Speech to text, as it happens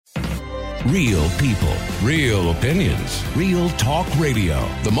Real people, real opinions, real talk radio.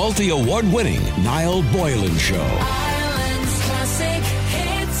 The multi-award-winning Niall Boylan Show. Ireland's classic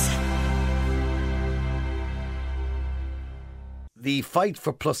hits. The fight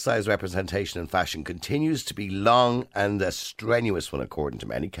for plus-size representation in fashion continues to be long and a strenuous one, according to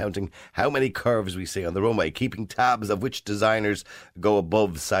many, counting how many curves we see on the runway, keeping tabs of which designers go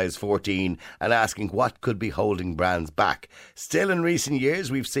above size 14 and asking what could be holding brands back. Still, in recent years,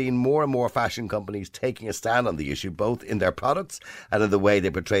 we've seen more and more fashion companies taking a stand on the issue, both in their products and in the way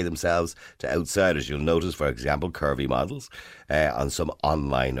they portray themselves to outsiders. You'll notice, for example, curvy models on some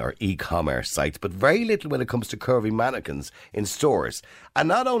online or e-commerce sites, but very little when it comes to curvy mannequins in stores. And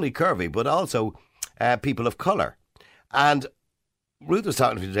not only curvy, but also people of colour. And Ruth was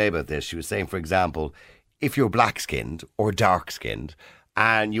talking to me today about this. She was saying, for example, if you're black-skinned or dark-skinned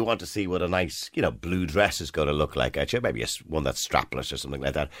and you want to see what a nice, blue dress is going to look like at you, maybe one that's strapless or something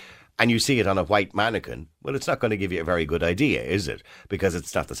like that, and you see it on a white mannequin, well, it's not going to give you a very good idea, is it? Because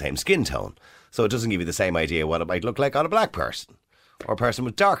it's not the same skin tone. So it doesn't give you the same idea what it might look like on a black person or a person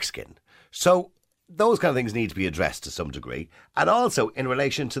with dark skin. So those kind of things need to be addressed to some degree. And also in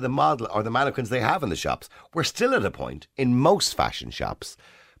relation to the model or the mannequins they have in the shops, we're still at a point in most fashion shops,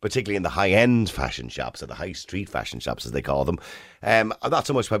 particularly in the high-end fashion shops or the high street fashion shops as they call them. Not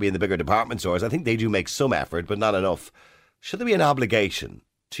so much probably in the bigger department stores. I think they do make some effort, but not enough. Should there be an obligation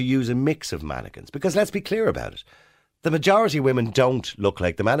to use a mix of mannequins? Because let's be clear about it. The majority of women don't look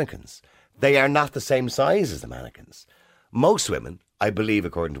like the mannequins. They are not the same size as the mannequins. Most women, I believe,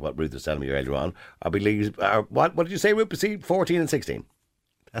 according to what Ruth was telling me earlier on, what did you say, Ruth? 14 and 16.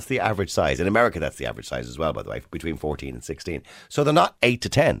 That's the average size. In America, that's the average size as well, by the way, between 14 and 16. So they're not 8 to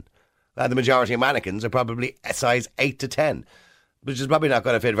 10. The majority of mannequins are probably a size 8 to 10, which is probably not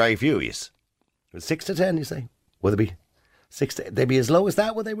going to fit very few of you. 6 to 10, you say? Will they be 6 to... They'd be as low as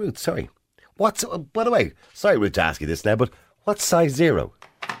that, would they, Ruth? Sorry. By the way, sorry, Ruth, to ask you this now, but what's size 0?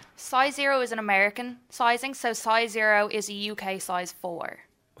 Size 0 is an American sizing, so size 0 is a UK size 4.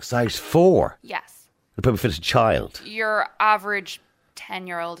 Size 4? Yes. It'll probably fit a child. Your average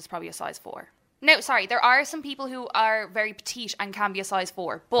 10-year-old is probably a size 4. No, sorry, there are some people who are very petite and can be a size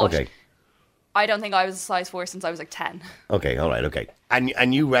 4, but okay. I don't think I was a size 4 since I was like 10. Okay, all right, okay.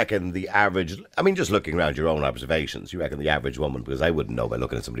 And you reckon the average, I mean, just looking around your own observations, you reckon the average woman, because I wouldn't know by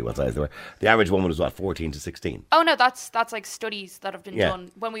looking at somebody what size they were, the average woman was what, 14 to 16? Oh no, that's like studies that have been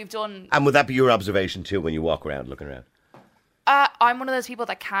done when we've done... And would that be your observation too when you walk around looking around? I'm one of those people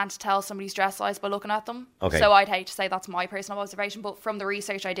that can't tell somebody's dress size by looking at them. Okay. So I'd hate to say that's my personal observation, but from the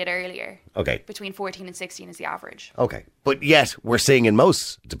research I did earlier, okay, between 14 and 16 is the average. Okay. But yet, we're seeing in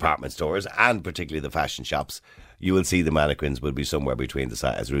most department stores, and particularly the fashion shops, you will see the mannequins will be somewhere between the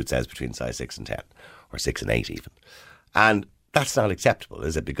size, as Ruth says, between size 6 and 10, or 6 and 8 even. And that's not acceptable,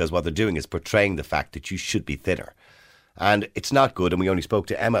 is it? Because what they're doing is portraying the fact that you should be thinner. And it's not good, and we only spoke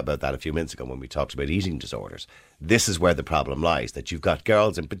to Emma about that a few minutes ago when we talked about eating disorders. This is where the problem lies, that you've got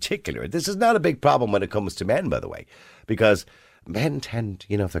girls in particular. This is not a big problem when it comes to men, by the way, because men tend,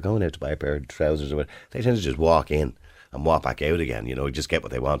 if they're going out to buy a pair of trousers or whatever, they tend to just walk in and walk back out again, just get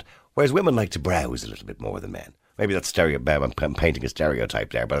what they want. Whereas women like to browse a little bit more than men. Maybe that's I'm painting a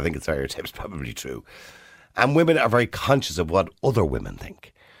stereotype there, but I think the stereotype's probably true. And women are very conscious of what other women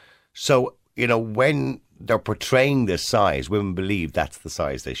think. So, when they're portraying this size, women believe that's the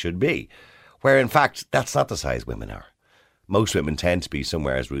size they should be, where in fact that's not the size women are. Most women tend to be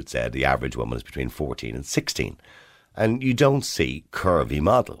somewhere, as Ruth said, the average woman is between 14 and 16, and you don't see curvy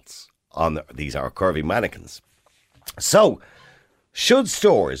models these are curvy mannequins. So should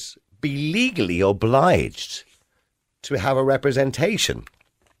stores be legally obliged to have a representation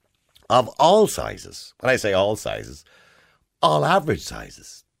of all sizes? When I say all sizes, all average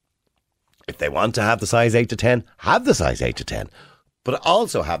sizes. If they want to have the size 8 to 10, have the size 8 to 10. But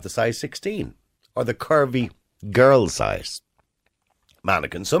also have the size 16. Or the curvy girl size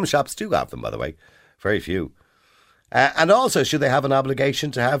mannequin. Some shops do have them, by the way. Very few. And also, should they have an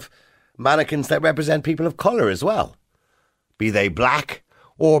obligation to have mannequins that represent people of colour as well? Be they black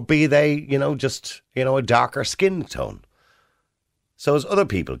or be they, just, a darker skin tone. So as other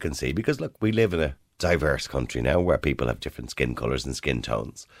people can see, because look, we live in a diverse country now where people have different skin colours and skin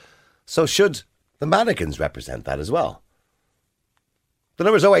tones. So should the mannequins represent that as well? The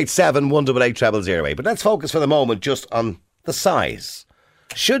number is 087 188 0008. But let's focus for the moment just on the size.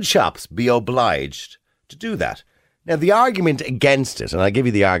 Should shops be obliged to do that? Now, the argument against it, and I'll give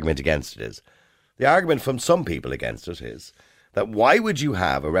you the argument against it, is the argument from some people against it is that why would you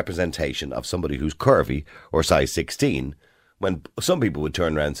have a representation of somebody who's curvy or size 16 when some people would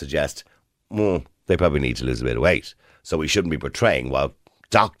turn around and suggest, they probably need to lose a bit of weight. So we shouldn't be portraying,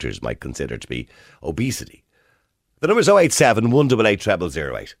 doctors might consider to be obesity. The number is 087 188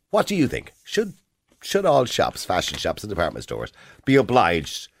 0008. What do you think? Should all shops, fashion shops and department stores be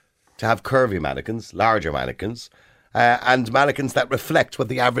obliged to have curvy mannequins, larger mannequins, and mannequins that reflect what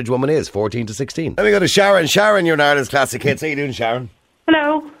the average woman is, 14 to 16? Let me go to Sharon. Sharon, you're in Ireland's Classic Hits. How you doing, Sharon?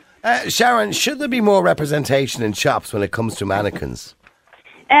 Hello. Sharon, should there be more representation in shops when it comes to mannequins?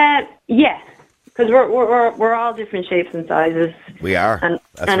 Yeah, because we're all different shapes and sizes. We are. And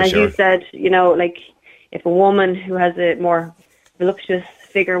that's and for as sure. you said, like if a woman who has a more voluptuous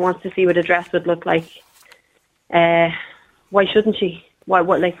figure wants to see what a dress would look like, why shouldn't she?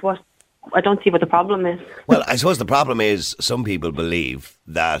 What? I don't see what the problem is. Well, I suppose the problem is some people believe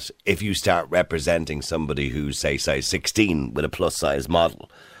that if you start representing somebody who's, say, size 16 with a plus-size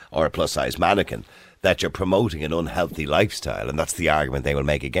model or a plus-size mannequin, that you're promoting an unhealthy lifestyle, and that's the argument they will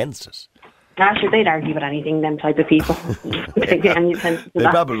make against it. Sure, they'd argue with anything, them type of people. And you tend to do They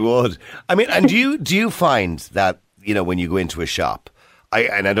that. probably would. I mean, and do you find that, when you go into a shop,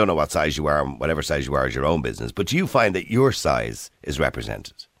 and I don't know what size you are, whatever size you are is your own business, but do you find that your size is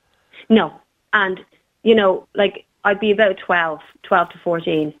represented? No. And, like I'd be about 12 to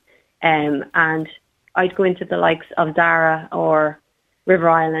 14, and I'd go into the likes of Zara or River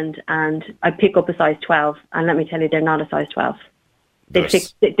Island and I'd pick up a size 12, and let me tell you, they're not a size 12. They'd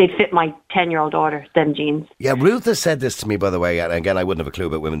fit my 10-year-old daughter, them jeans. Yeah, Ruth has said this to me, by the way, and again, I wouldn't have a clue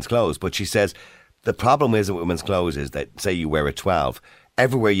about women's clothes, but she says the problem is with women's clothes is that, say you wear a 12,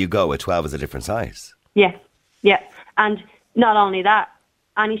 everywhere you go, a 12 is a different size. Yeah. And not only that,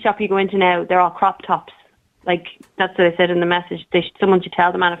 any shop you go into now, they're all crop tops. Like, that's what I said in the message. Someone should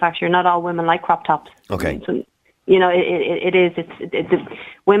tell the manufacturer, not all women like crop tops. Okay. So, the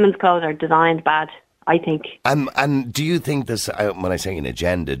women's clothes are designed bad, I think. And do you think this, when I say an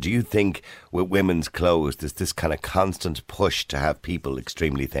agenda, do you think with women's clothes there's this kind of constant push to have people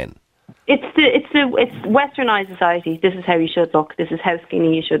extremely thin? It's westernized society. This is how you should look. This is how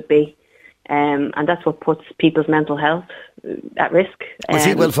skinny you should be. And that's what puts people's mental health at risk.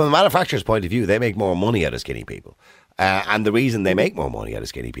 Well, from a manufacturer's point of view, they make more money out of skinny people. And the reason they make more money out of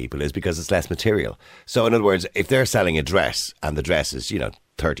skinny people is because it's less material. So, in other words, if they're selling a dress and the dress is,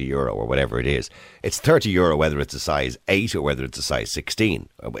 €30 or whatever it is, it's €30 whether it's a size 8 or whether it's a size 16.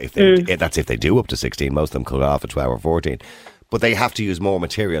 That's if they do up to 16. Most of them cut off at 12 or 14. But they have to use more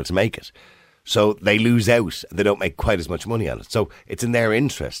material to make it. So they lose out. They don't make quite as much money on it. So it's in their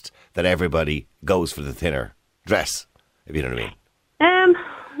interest that everybody goes for the thinner dress, if you know what I mean.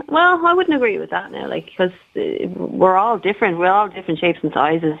 Well, I wouldn't agree with that now, because we're all different. We're all different shapes and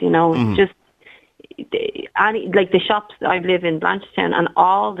sizes, Mm-hmm. Just the shops. I live in Blanchetown, and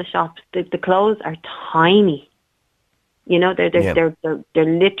all the shops, the clothes are tiny. They're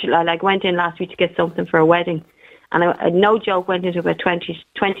literally. I went in last week to get something for a wedding, and I no joke, went into about 20,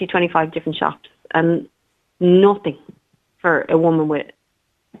 25 different shops, and nothing for a woman with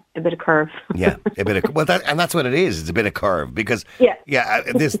a bit of curve. Yeah, a bit of that's what it is. It's a bit of curve because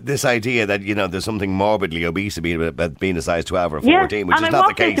this idea that there's something morbidly obese about being a size 12 or 14, which and is I not the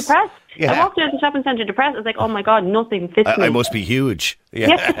walked out case. depressed. Yeah. I walked out of the shopping centre depressed. I was like, oh my God, nothing fits me. I must be huge.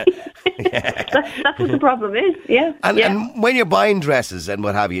 Yeah. That's what the problem is. Yeah. And when you're buying dresses and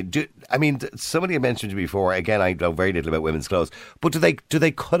what have you, somebody had mentioned to me before, again, I know very little about women's clothes, but do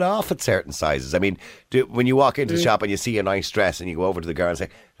they cut off at certain sizes? I mean, when you walk into the shop and you see a nice dress and you go over to the girl and say,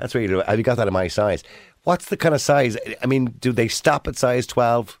 that's really, have you got that in my size? What's the kind of size? I mean, do they stop at size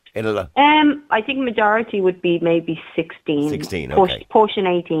 12? I think majority would be maybe 16. 16, okay. Portion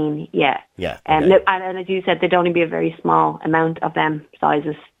 18, yeah. Yeah. And as you said, there'd only be a very small amount of them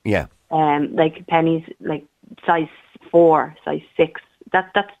sizes. Yeah. Like pennies, like size 4, size 6.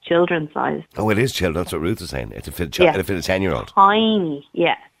 That's children's size. Oh, it is children. That's what Ruth was saying. It'll fit a 10-year-old. Tiny,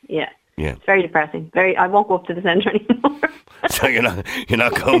 yeah. Yeah. It's very depressing. I won't go up to the centre anymore. So you're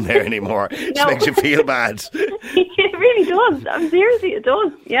not going there anymore. It just makes you feel bad. It really does. Seriously, it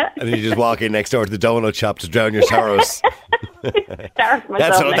does. Yeah. And then you just walk in next door to the donut shop to drown your sorrows. That's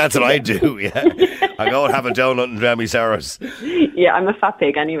what I do. Yeah, I go and have a donut and drown my sorrows. Yeah, I'm a fat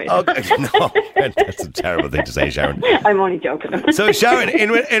pig anyway. Okay, no, that's a terrible thing to say, Sharon. I'm only joking. So, Sharon,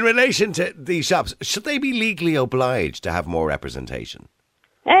 in relation to these shops, should they be legally obliged to have more representation?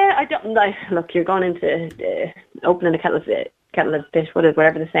 I don't. Look, you're going into opening a kettle of fish,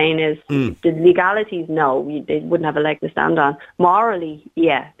 whatever the saying is. The legalities, no, they wouldn't have a leg to stand on. Morally,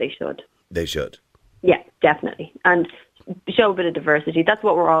 yeah, they should. They should. Yeah, definitely, and show a bit of diversity. That's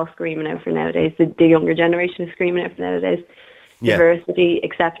what we're all screaming out for nowadays. The younger generation is screaming out for nowadays. Yeah. Diversity,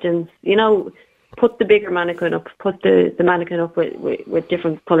 acceptance. put the bigger mannequin up, put the mannequin up with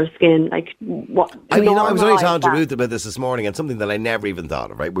different colour skin. Like what? I mean, I was only talking to that. Ruth about this morning, and something that I never even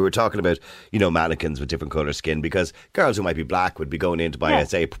thought of, right? We were talking about, mannequins with different colour skin, because girls who might be black would be going in to buy,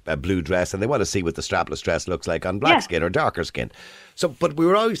 say, a blue dress, and they want to see what the strapless dress looks like on black skin or darker skin. So, but we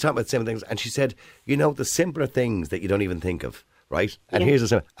were always talking about the same things, and she said, the simpler things that you don't even think of, right? And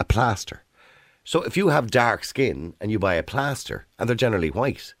here's a plaster. So if you have dark skin and you buy a plaster, and they're generally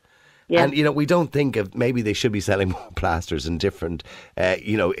white, and, we don't think of maybe they should be selling more plasters in different,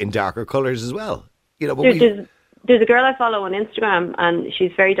 in darker colours as well. But there's a girl I follow on Instagram, and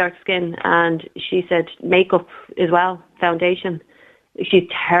she's very dark skinned, and she said makeup as well, foundation. She's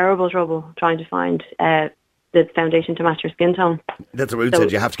terrible trouble trying to find the foundation to match her skin tone. That's what Ruth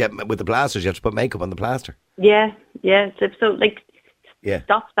said. You have to get, with the plasters, you have to put makeup on the plaster. Yeah. So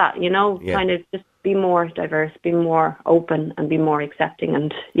stop that, kind of just be more diverse, be more open, and be more accepting,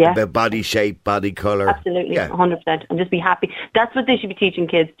 and About body shape, body colour. Absolutely, 100%, and just be happy. That's what they should be teaching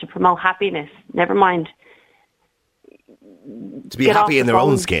kids, to promote happiness. Never mind. To be happy in their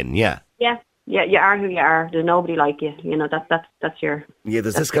own skin, Yeah, you are who you are. There's nobody like you. That's your. Yeah,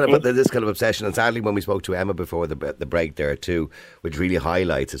 there's this kind of obsession, and sadly, when we spoke to Emma before the break there too, which really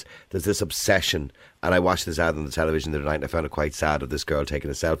highlights it. There's this obsession, and I watched this ad on the television the other night, and I found it quite sad, of this girl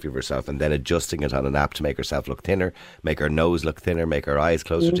taking a selfie of herself and then adjusting it on an app to make herself look thinner, make her nose look thinner, make her eyes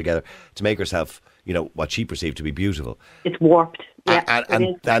closer together, to make herself, what she perceived to be beautiful. It's warped.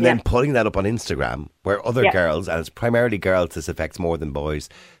 And then putting that up on Instagram, where other girls, and it's primarily girls this affects more than boys,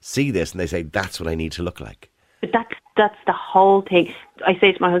 see this and they say, that's what I need to look like. But that's the whole thing. I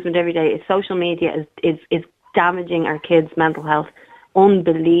say to my husband every day, is social media is damaging our kids' mental health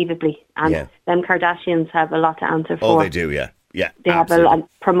unbelievably. And them Kardashians have a lot to answer for. Oh, they do, yeah. They have a lot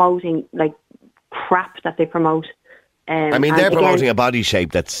promoting, like, crap that they promote. They're promoting a body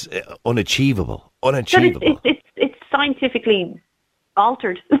shape that's unachievable. It's scientifically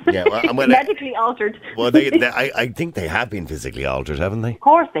altered. Yeah, well, medically altered. Well, I think they have been physically altered, haven't they? Of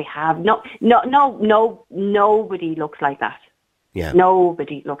course they have. No, nobody looks like that. Yeah,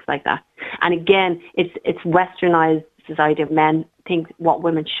 nobody looks like that. And again, it's westernized society of men think what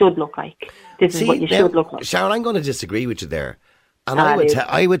women should look like. This is what you should look like. Sharon, I'm going to disagree with you there, and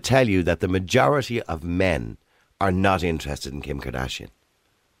I would tell you that the majority of men are not interested in Kim Kardashian.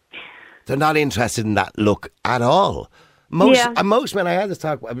 They're not interested in that look at all. Most men, I had this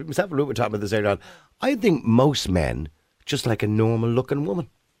talk, myself and Ruth were talking about this earlier on, I think most men just like a normal looking woman.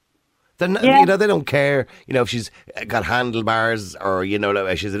 They're not, they don't care, if she's got handlebars or,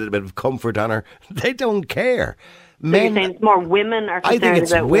 if she's a little bit of comfort on her. They don't care. Men, so you're saying it's more women are concerned I think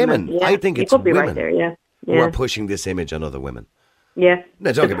it's about women. Yeah. I think it's women right there, who are pushing this image on other women. Yeah.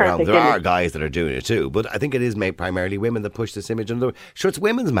 Now, don't get me wrong, there are guys that are doing it too, but I think it is primarily women that push this image on other. Sure, it's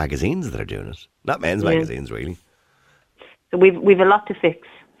women's magazines that are doing it, not men's magazines, really. So we've a lot to fix.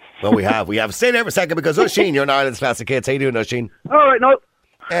 Well, we have. Stay there for a second, because Oisin, you're in Ireland's Classic Hits. How you doing, Oisin? All right, no.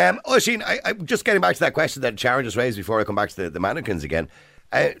 Oisin, I'm just getting back to that question that Sharon just raised before I come back to the mannequins again.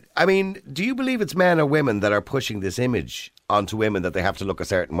 I mean, do you believe it's men or women that are pushing this image onto women that they have to look a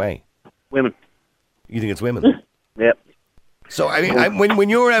certain way? Women. You think it's women? Yep. So, I mean, when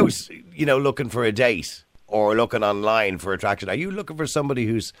you're out, looking for a date or looking online for attraction, are you looking for somebody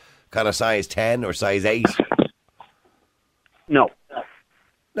who's kind of size 10 or size 8? No.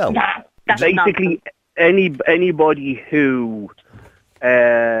 Basically, anybody who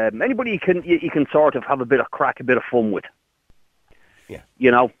anybody you can sort of have a bit of crack, a bit of fun with. Yeah.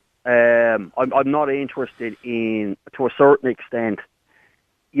 I'm not interested in, to a certain extent.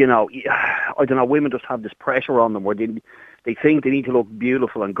 I don't know. Women just have this pressure on them where they think they need to look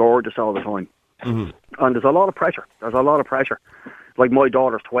beautiful and gorgeous all the time, and there's a lot of pressure. Like, my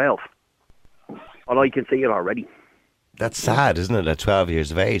daughter's 12, and I can see it already. That's sad, isn't it? At 12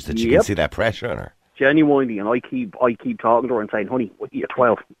 years of age, that you can see that pressure on her. Genuinely, and I keep talking to her and saying, "Honey, you're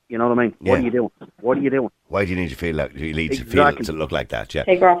 12. You know what I mean? Yeah. What are you doing? What are you doing? Why do you need to feel like you need to feel to look like that? Yeah.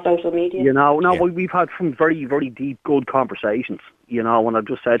 Take her off social media. We've had some very, very deep, good conversations. And I've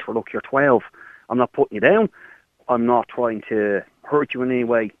just said to her, "Look, you're 12. I'm not putting you down. I'm not trying to hurt you in any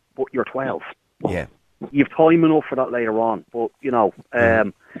way, but you're 12. Yeah. You've time enough for that later on, but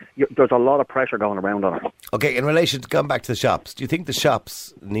there's a lot of pressure going around on her." Okay, in relation to going back to the shops, do you think the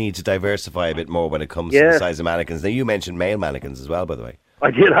shops need to diversify a bit more when it comes to the size of mannequins? Now, you mentioned male mannequins as well, by the way. I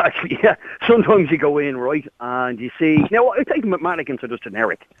did, actually, yeah. Sometimes you go in, right, and you see... Now, I think mannequins are just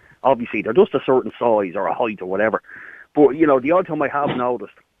generic. Obviously, they're just a certain size or a height or whatever. But, the odd time I have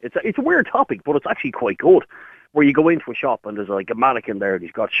noticed, it's a weird topic, but it's actually quite good. where you go into a shop and there's like a mannequin there and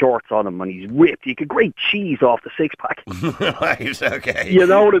he's got shorts on him and he's ripped. You could grate cheese off the 6-pack. Right, okay. You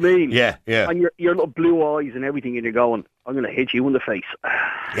know what I mean? Yeah. And your little blue eyes and everything, and you're going, I'm going to hit you in the face.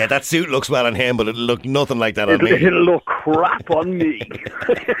 Yeah, that suit looks well on him, but it'll look nothing like that on me. It'll look crap on me.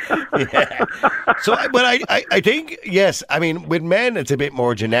 Yeah. So, but I think, yes, I mean, with men it's a bit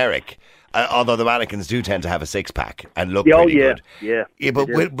more generic. Although the mannequins do tend to have a 6-pack and look pretty good. Yeah.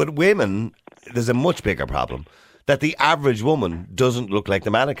 But women, there's a much bigger problem that the average woman doesn't look like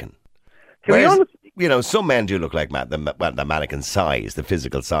the mannequin. To be honest, you know, some men do look like the mannequin size, the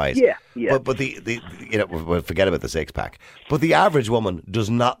physical size. Yeah. But the you know, we'll forget about the 6-pack. But the average woman does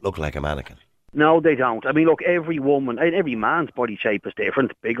not look like a mannequin. No, they don't. I mean, look, every woman, every man's body shape is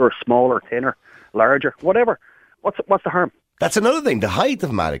different. Bigger, smaller, thinner, larger, whatever. What's the harm? That's another thing. The height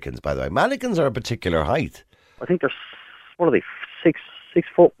of mannequins, by the way. Mannequins are a particular height. I think they're, what are they, 6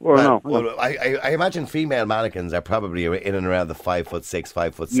 foot? Or no? Well, I imagine female mannequins are probably in and around the 5'6",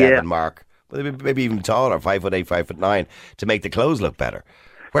 5'7" mark. But maybe even taller, 5'8", 5'9", to make the clothes look better.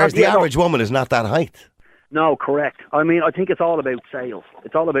 Whereas the average woman is not that height. No, correct. I mean, I think it's all about sales.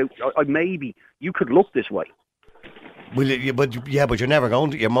 It's all about, maybe you could look this way. Well, but you're never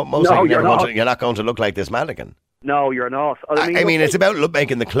going to. You're not going to look like this mannequin. No, you're not. I mean, it's about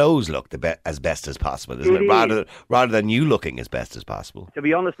making the clothes look as best as possible, isn't it? Rather than you looking as best as possible. To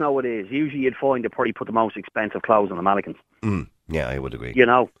be honest, no, it is. Usually you'd find they probably put the most expensive clothes on the mannequins. Yeah, I would agree. You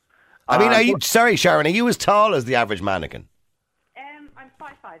know. I mean, sorry, Sharon, are you as tall as the average mannequin? I'm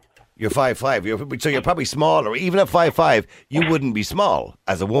 5'5". You're 5'5". So you're probably smaller. Even at 5'5", you wouldn't be small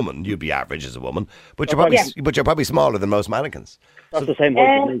as a woman. You'd be average as a woman, but you're probably smaller than most mannequins. That's the same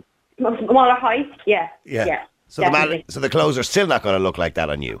height as me. Smaller height, yeah. So the clothes are still not going to look like that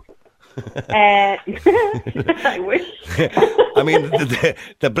on you. I wish. I mean,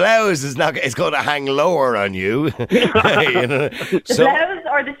 the blouse is not. It's going to hang lower on you. You know? The blouse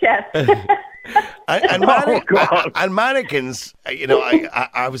or the chest. And mannequins, you know, I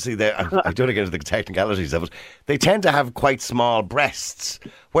obviously I don't get into the technicalities of it. They tend to have quite small breasts,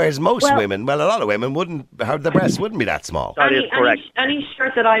 whereas most women, a lot of women the breasts wouldn't be that small. That is correct. Any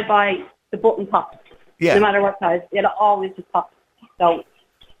shirt that I buy, the button pops. Yeah. No matter what size, it'll always just pop. So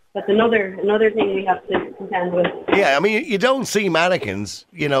that's another thing we have to contend with. Yeah, I mean, you don't see mannequins,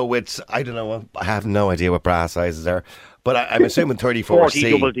 you know, with, I don't know, I have no idea what bra sizes are, but I'm assuming 34C.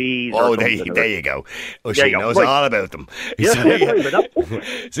 40 double Ds. Oh, there you go. Oh, she knows all about them.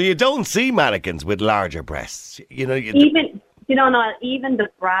 So you don't see mannequins with larger breasts. You know, even the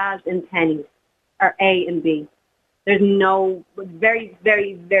bras in pennies are A and B. There's no, very,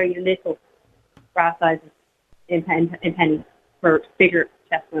 very, very little bra sizes in pennies for bigger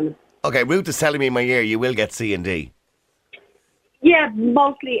chest women. Okay, Ruth is telling me in my ear you will get C and D. Yeah,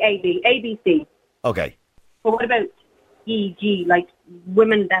 mostly A, B, C. Okay. But what about E, G? Like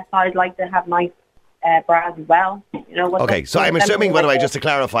women that size like to have nice bras as well. You know. Okay, so I'm assuming, by the way, just to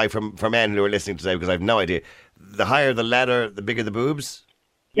clarify for men who are listening today, because I have no idea, the higher the letter, the bigger the boobs.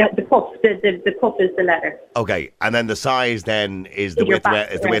 Yeah, the cup. The cup is the letter. Okay, and then the size then is the width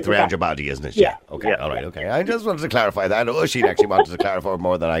around your body, isn't it? Yeah. Okay. All right. Okay. I just wanted to clarify that. I know Oisin actually wanted to clarify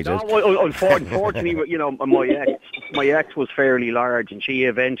more than I did. No, unfortunately, you know, my ex was fairly large, and she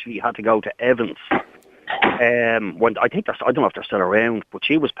eventually had to go to Evans. When I don't know if they're still around, but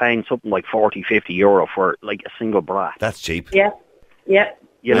she was paying something like 40, 50 euro for like a single bra. That's cheap. Yeah.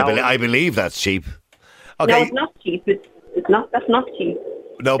 You know, I believe that's cheap. Okay. No, it's not cheap. It's not. That's not cheap.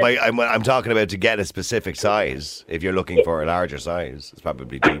 No, but I'm talking about to get a specific size. If you're looking for a larger size, it's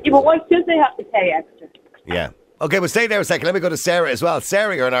probably cheap. Yeah, but why should they have to pay extra? Yeah. Okay, well, stay there a second. Let me go to Sarah as well.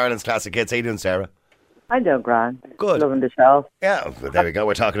 Sarah, you're in Ireland's Classic Hits. How you doing, Sarah? I'm doing grand. Good. Loving the show. Yeah, well, there we go.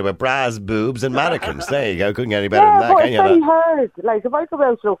 We're talking about bras, boobs and mannequins. There you go. Couldn't get any better than that, but can it's you? very hard. Like, if I go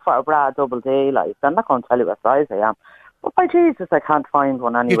out to look for a bra double D, like, I'm not going to tell you what size I am. But by Jesus, I can't find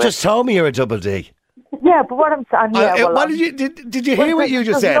one anyway. You just told me you're a double D. Yeah, but what I'm saying, did you hear what you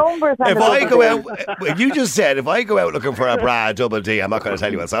just said? If I go out, you just said if I go out looking for a bra double D, I'm not going to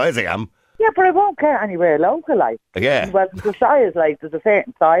tell you what size I am. Yeah, but I won't get anywhere local, like. Yeah. Well, the size, like, there's a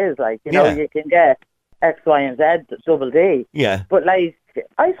certain size, like, you know, you can get X, Y, and Z double D. Yeah. But like,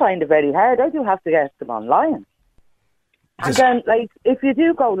 I find it very hard. I do have to get them online. And then, like, if you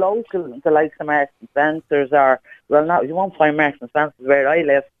do go local to like some Marks and Spencer's, or well, no, you won't find Marks and Spencer's where I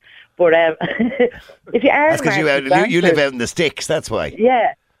live. But if you are, that's because you live out in the sticks. That's why.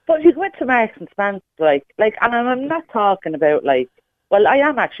 Yeah, but if you go to Marks and Spencer's, like, and I'm not talking about like. Well, I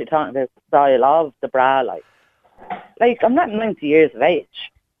am actually talking about the style of the bra, like I'm not 90 years of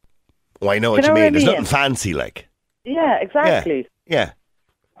age. Oh, I know what you mean. There's nothing fancy, like. Yeah, exactly. Yeah.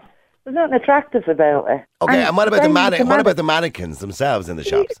 There's nothing attractive about it. Okay, and what about then what about the mannequins themselves in the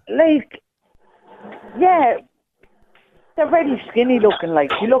shops? Like, yeah, they're very skinny looking.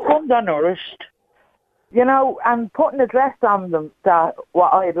 Like, you look undernourished, you know, and putting a dress on them that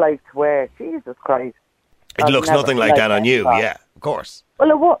what I'd like to wear. Jesus Christ. It looks nothing like that on you. Yeah, of course.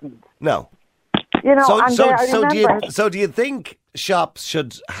 Well, it wouldn't. No. You know, So do you think shops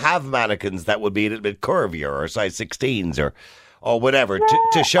should have mannequins that would be a little bit curvier or size 16s or whatever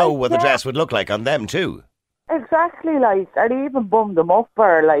to show what the dress would look like on them too? Exactly, like, or even bum them up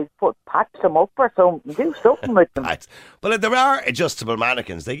or like patch them up or something. Do something with them. Well, there are adjustable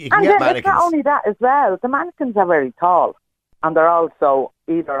mannequins. You can And get it's mannequins. not only that as well. The mannequins are very tall, and they're also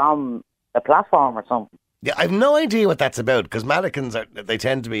either on a platform or something. Yeah, I've no idea what that's about because mannequins they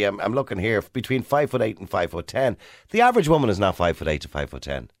tend to be. I'm looking here between 5'8" and 5'10". The average woman is not 5'8" to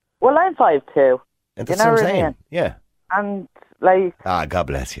 5'10". Well, I'm 5'2". And that's what I'm saying. Yeah. And like, God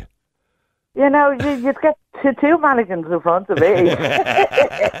bless you. You know, you'd get two mannequins in front of me.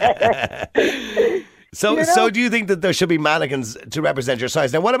 So do you think that there should be mannequins to represent your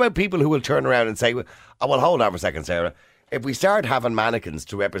size? Now, what about people who will turn around and say, oh, well, hold on for a second, Sarah. If we start having mannequins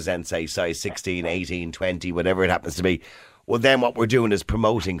to represent, say, size 16, 18, 20, whatever it happens to be, well, then what we're doing is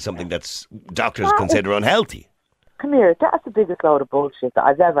promoting something that's doctors consider unhealthy. Come here, that's the biggest load of bullshit that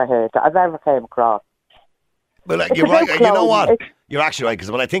I've ever heard, that I've ever came across. Well, you're right. You know what? You're actually right,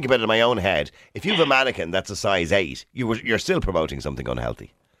 because when I think about it in my own head, if you have a mannequin that's a size 8, you're still promoting something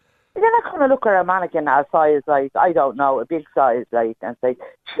unhealthy. You're not going to look at a mannequin at a size, like, I don't know, a big size, like, and say,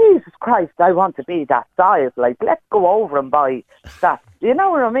 Jesus Christ, I want to be that size. Like, let's go over and buy that. You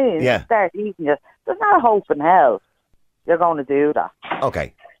know what I mean? Yeah. Start eating it. There's not a hope in hell you're going to do that.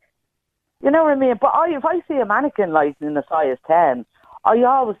 Okay. You know what I mean? But if I see a mannequin, like, in a size 10, I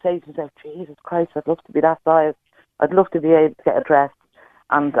always say to myself, Jesus Christ, I'd love to be that size. I'd love to be able to get a dress.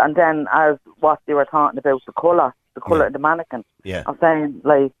 And then as what they were talking about, the colour of the mannequin. Yeah. I'm saying,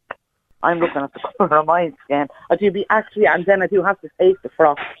 like, I'm looking at the colour of my skin. I do be actually, and then I do have to take the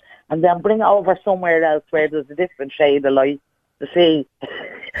frock and then bring it over somewhere else where there's a different shade of light to see.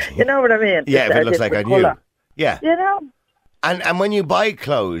 You know what I mean? Yeah, if it looks like on you. Yeah. You know? And when you buy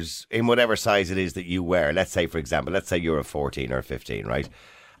clothes in whatever size it is that you wear, let's say, for example, let's say you're a 14 or a 15, right?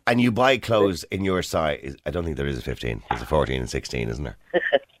 And you buy clothes in your size. I don't think there is a 15. There's a 14 and 16, isn't there?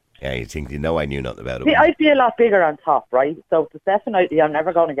 Yeah, I knew nothing about it. See, I'd be a lot bigger on top, right? So definitely I'm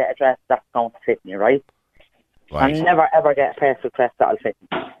never going to get a dress that's going to fit me, right? I'll never ever get a perfect dress that'll fit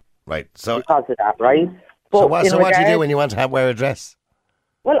me. Right. So because of that, right? But what do you do when you want to wear a dress?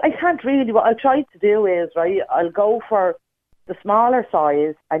 Well, I can't really. What I try to do is, right, I'll go for the smaller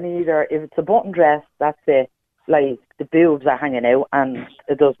size, and either if it's a button dress, that's it, like the boobs are hanging out and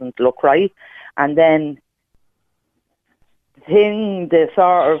it doesn't look right, and then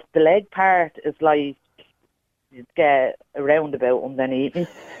the leg part is like you get a roundabout underneath me.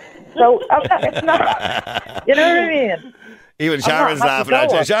 So it's not, you know what I mean? Even Sharon's laughing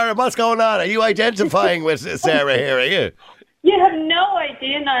at you. Sharon, what's going on? Are you identifying with Sarah here, are you? You have no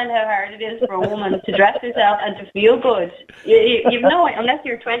idea, Niall, how hard it is for a woman to dress herself and to feel good. You've no, unless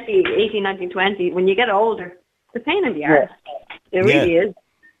you're 20, 18, 19, 20, when you get older, it's a pain in the arse. It really is.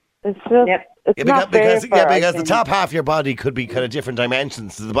 It's just, it's not because fair the top half of your body could be kind of different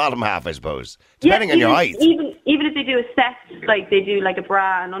dimensions to the bottom half, I suppose, depending on your height. Even if they do a set, like they do like a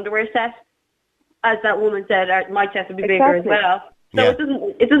bra and underwear set, as that woman said, my chest would be bigger as well. So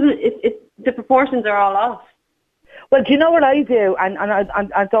the proportions are all off. Well, do you know what I do? And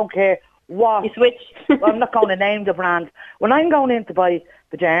I don't care what. You switch. Well, I'm not going to name the brand. When I'm going in to buy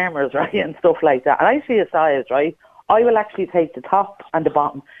pajamas, right, and stuff like that, and I see a size, right, I will actually take the top and the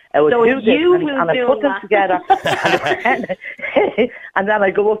bottom. I will do this and I put them together and then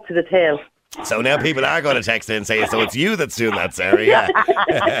I go up to the tail. So now people are going to text in and say, so it's you that's doing that, Sarah, yeah.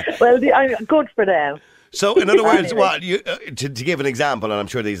 Well, I'm good for them. So, in other words, what you to give an example, and I'm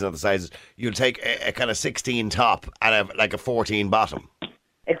sure these are the sizes, you'll take a kind of 16 top and a 14 bottom.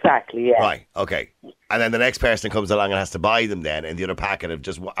 Exactly, yeah. Right, okay. And then the next person comes along and has to buy them then, and the other packet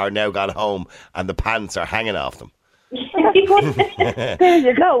are now gone home and the pants are hanging off them. There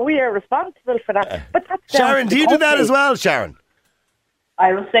you go. We are responsible for that. But that's Sharon, do you do that as well, Sharon?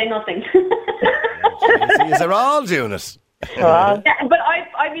 I will say nothing. They're all doing it. Yeah, but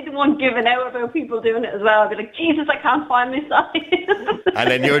I'd be the one giving out about people doing it as well. I'd be like, Jesus, I can't find my size.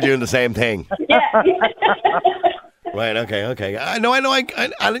 And then you're doing the same thing. Yeah. Right, okay. I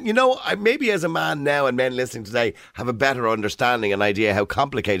know. Maybe as a man now and men listening today have a better understanding and idea how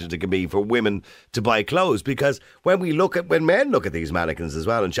complicated it can be for women to buy clothes, because when men look at these mannequins as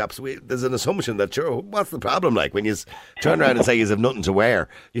well in shops, there's an assumption that, sure, what's the problem like when you turn around and say you have nothing to wear,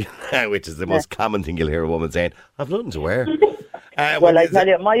 which is the most common thing you'll hear a woman saying, I've nothing to wear. Well, I tell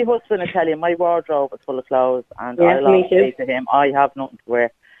you, my husband will tell you, my wardrobe is full of clothes, and I'll always say to him, I have nothing to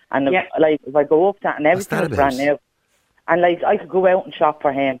wear. And if I go up to that and everything is brand new, and I could go out and shop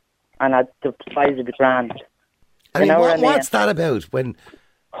for him, and the price would be grand. I mean, what's that about? When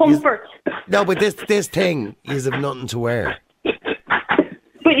comfort. No, but this thing is of nothing to wear.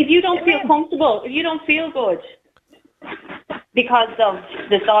 But if you don't feel comfortable, if you don't feel good because of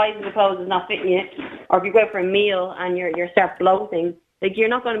the size of the clothes is not fitting you, or if you go out for a meal and you start bloating, like, you're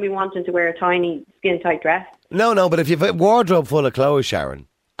not going to be wanting to wear a tiny skin tight dress. No, but if you've a wardrobe full of clothes, Sharon,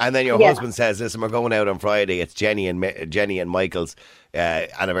 and then your husband says, listen, we're going out on Friday, it's Jenny and Michael's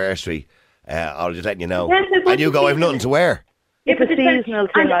anniversary, I'll just let you know. Yes, and you go, I've nothing to wear. It's a seasonal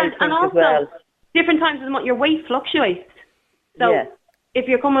thing, I think, also, as well. Different times of the month, your weight fluctuates. So if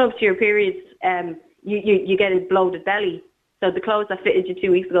you're coming up to your periods, you get a bloated belly. So the clothes that fitted you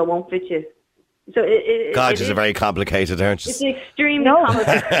 2 weeks ago won't fit you. So you're very complicated, aren't you? It's extremely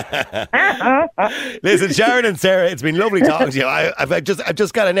complicated. Listen, Sharon and Sarah, it's been lovely talking to you. I've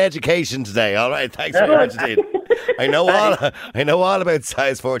just got an education today. All right, thanks very much indeed. I know all about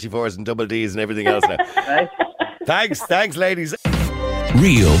size 44s and double Ds and everything else now. Thanks, ladies.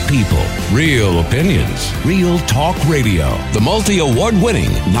 Real people, real opinions, real talk radio. The multi-award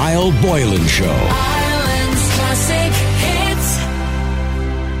winning Niall Boylan Show.